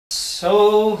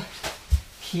So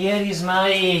here is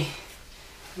my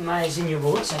Gignoux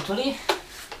boots. Actually,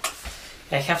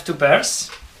 I have two pairs.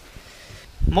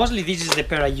 Mostly this is the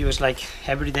pair I use like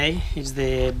every day. It's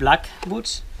the black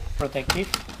boots, protective,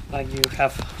 like you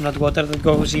have not water that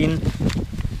goes in,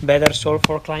 better sole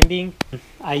for climbing.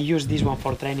 I use this one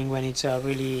for training when it's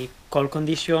really cold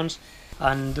conditions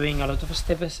and doing a lot of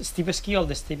steep ski. All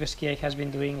the steep ski I has been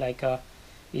doing like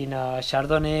in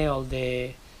Jornet, all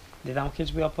the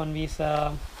downhills we open with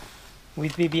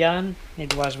Vivian.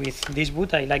 It was with this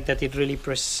boot. I like that it's really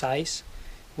precise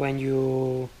when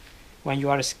you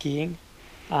are skiing,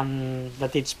 and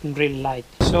that it's really light.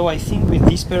 So I think with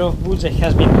this pair of boots I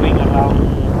has been doing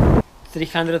around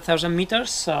 300,000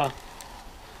 meters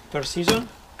per season.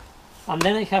 And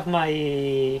then I have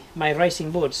my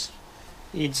racing boots.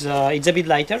 It's a bit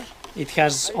lighter. It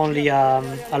has only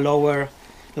a lower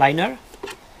liner,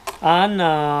 and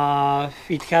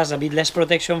it has a bit less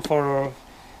protection for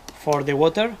the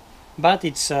water, but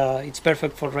it's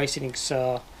perfect for racing. It's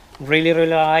really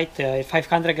light,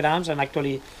 500 grams, and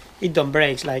actually it don't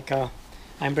break. Like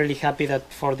I'm really happy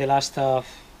that for the last 4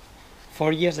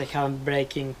 years I haven't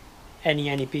breaking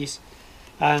any piece.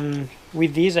 And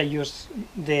with this I use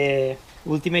the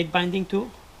ultimate binding too,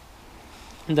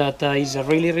 that is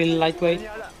really lightweight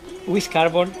with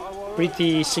carbon,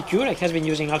 pretty secure. I have been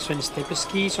using also in step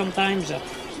ski sometimes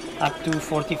up to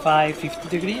 45-50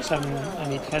 degrees,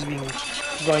 and it has been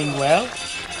going well,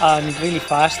 and it's really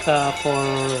fast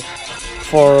for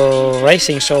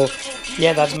racing. So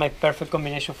yeah, that's my perfect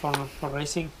combination for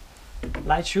racing.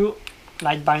 Light shoe,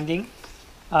 light binding,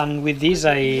 and with this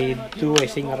I do I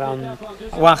think around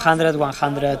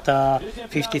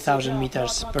 150,000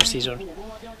 meters per season.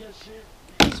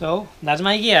 So that's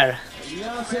my gear.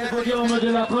 C'est le podium de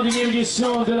la 31e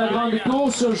édition de la grande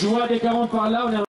course. Je vois des 40 par là.